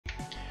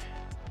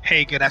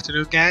Hey, good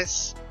afternoon,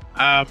 guys.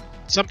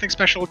 Something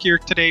special here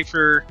today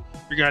for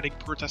regarding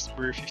protest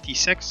number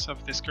 56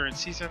 of this current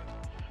season.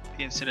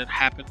 The incident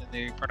happened in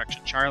the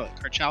production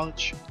car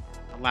challenge,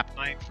 lap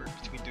 9 for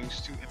between those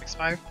two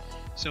MX-5.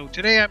 So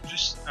today I'm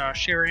just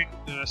sharing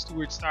the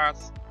Stewards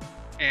stats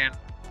and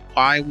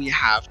why we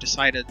have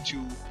decided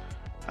to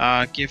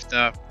give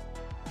the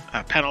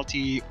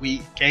penalty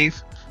we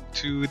gave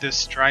to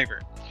this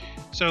driver.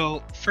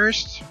 So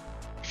first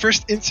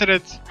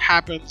incident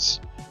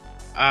happens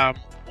on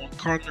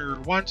corner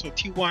 1, so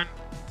T1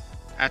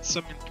 at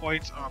some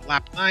point on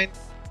lap 9.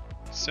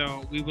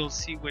 So we will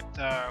see what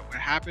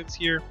happens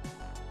here.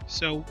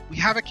 So we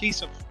have a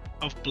case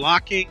of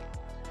blocking.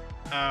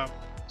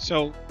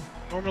 So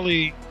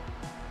normally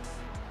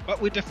what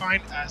we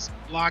define as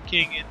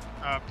blocking in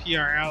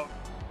PRL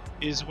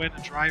is when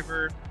a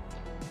driver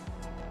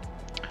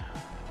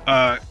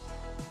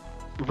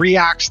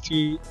reacts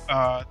to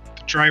the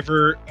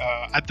driver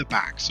at the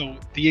back. So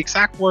the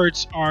exact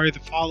words are the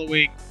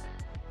following.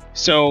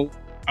 So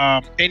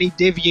any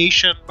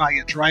deviation by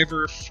a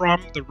driver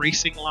from the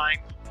racing line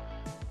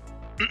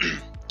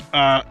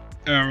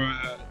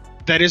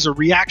that is a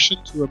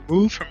reaction to a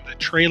move from the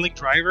trailing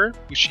driver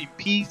which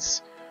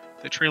impedes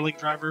the trailing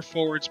driver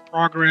forward's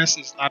progress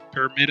is not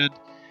permitted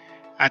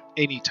at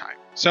any time.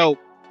 So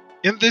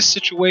in this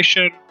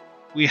situation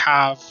we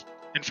have,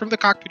 and from the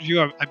cockpit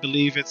view I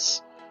believe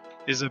is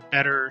a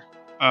better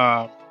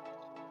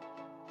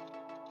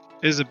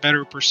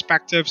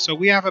perspective. So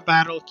we have a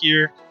battle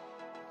here.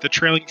 The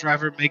trailing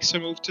driver makes a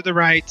move to the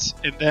right,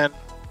 and then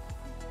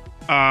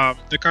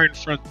the car in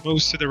front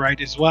moves to the right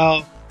as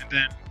well, and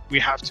then we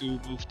have to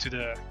move to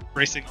the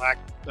racing line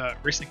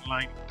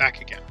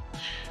back again.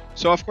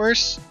 So of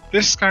course,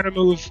 this kind of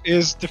move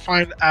is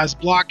defined as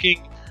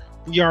blocking.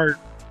 We are,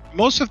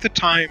 most of the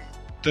time,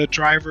 the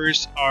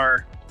drivers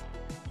are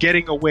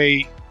getting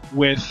away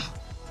with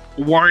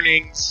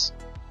warnings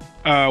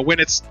when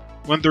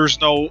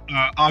there's no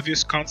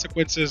obvious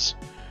consequences,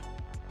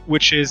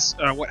 which is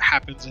what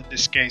happens in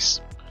this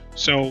case.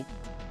 So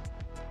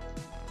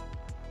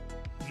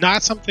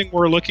not something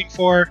we're looking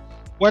for.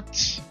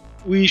 What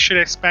we should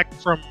expect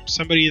from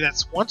somebody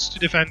that wants to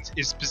defend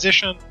his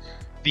position,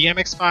 the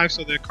MX-5,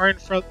 so the car in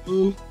front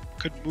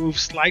could move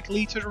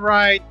slightly to the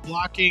right,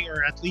 blocking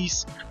or at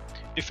least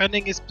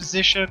defending his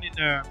position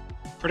in a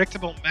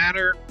predictable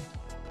manner,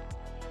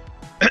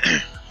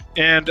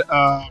 and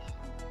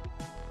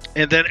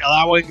then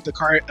allowing the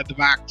car at the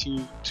back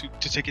to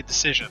take a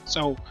decision.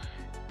 So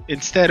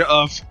instead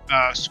of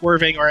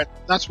swerving, or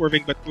not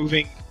swerving, but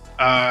moving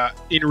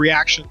in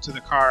reaction to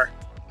the car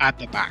at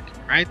the back,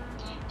 right?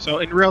 So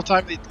in real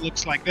time, it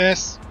looks like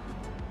this.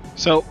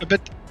 So a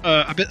bit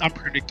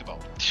unpredictable.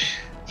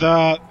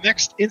 The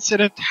next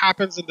incident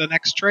happens in the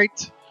next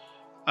straight.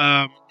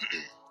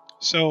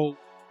 So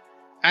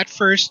at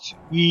first,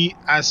 we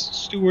as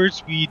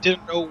stewards, we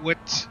didn't know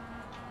what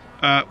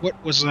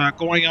was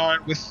going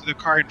on with the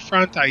car in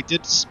front. I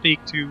did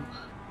speak to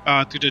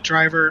the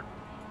driver,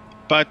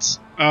 but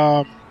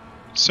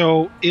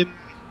so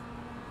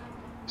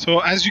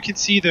as you can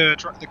see,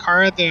 the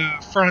car at the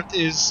front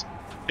is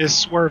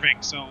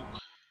swerving, so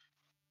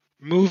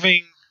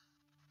moving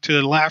to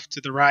the left,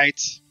 to the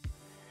right,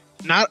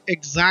 not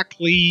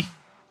exactly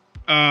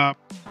a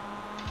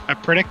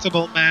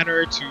predictable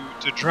manner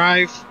to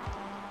drive.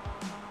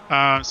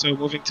 So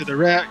moving to the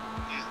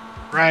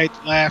right,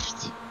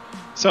 left.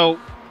 So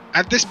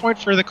at this point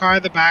for the car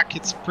at the back,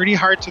 it's pretty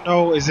hard to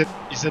know, is it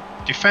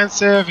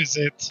defensive? Is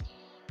it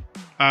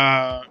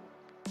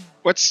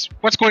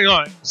what's going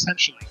on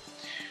essentially?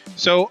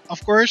 So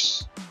of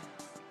course,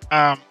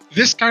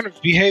 this kind of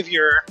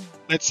behavior,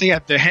 let's say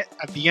at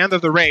the end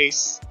of the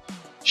race,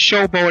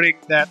 showboating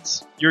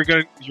that you're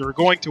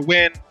going to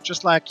win,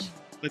 just like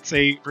let's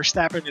say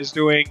Verstappen is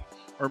doing,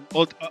 or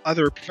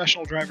other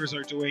professional drivers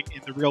are doing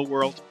in the real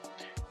world.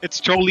 It's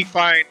totally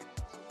fine.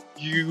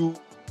 You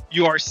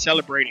are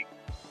celebrating.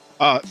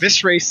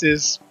 This race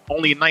is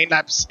only 9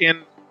 laps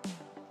in,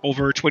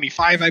 over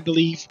 25, I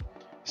believe.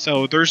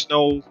 So there's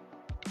no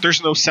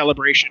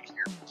celebration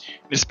here,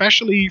 and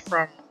especially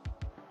from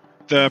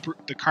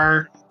the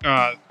car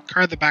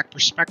at the back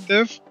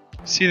perspective.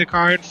 See the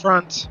car in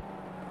front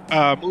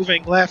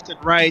moving left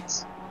and right.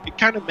 It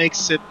kind of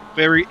makes it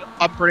very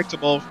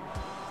unpredictable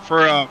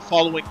for a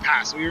following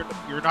pass. So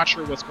you're not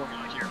sure what's going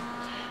on here.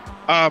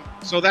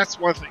 So that's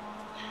one thing.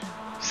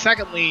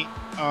 Secondly,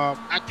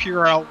 at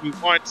PRL,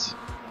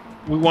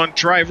 we want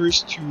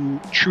drivers to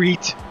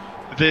treat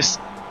this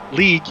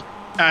league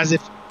as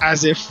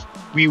if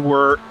we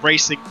were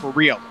racing for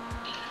real.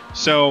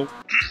 So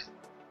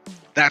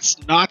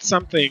that's not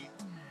something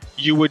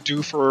you would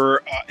do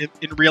for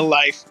in real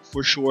life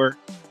for sure,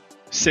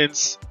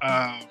 since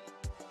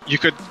you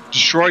could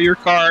destroy your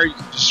car, you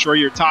could destroy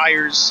your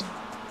tires,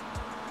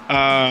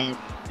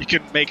 you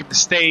could make a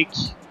mistake,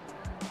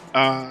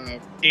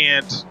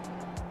 and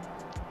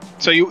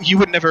so you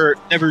would never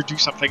do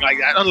something like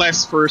that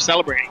unless for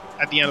celebrating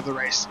at the end of the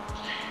race.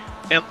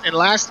 And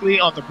lastly,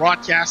 on the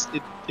broadcast,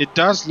 it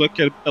does look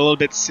a little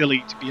bit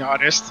silly, to be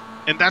honest,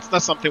 and that's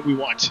not something we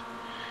want.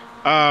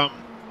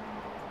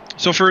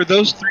 So for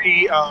those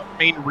three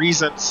main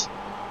reasons,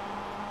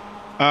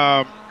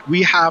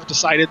 we have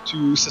decided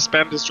to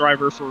suspend this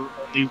driver for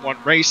only one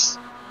race.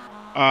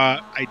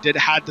 I did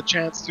had the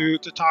chance to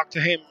talk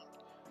to him.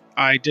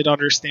 I did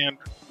understand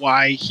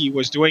why he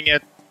was doing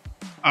it,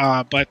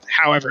 but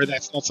however,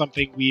 that's not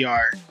something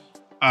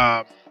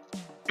um,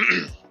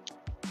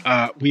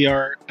 we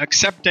are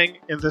accepting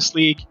in this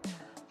league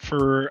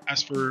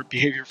as for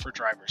behavior for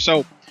drivers.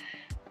 So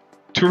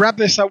to wrap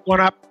this up,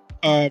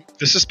 the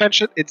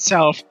suspension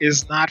itself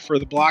is not for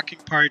the blocking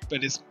part,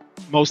 but is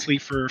mostly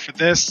for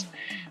this.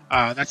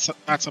 That's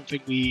not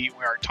something we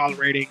are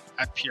tolerating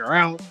at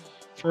PRL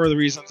for the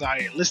reasons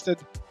I listed,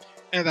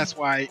 and that's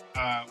why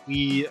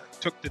we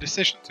took the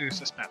decision to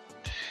suspend.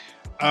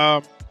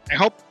 I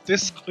hope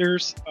this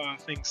clears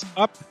things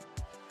up,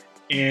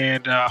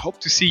 and hope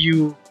to see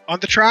you on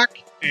the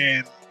track,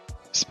 and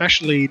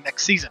especially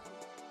next season.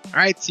 All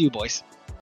right, see you, boys.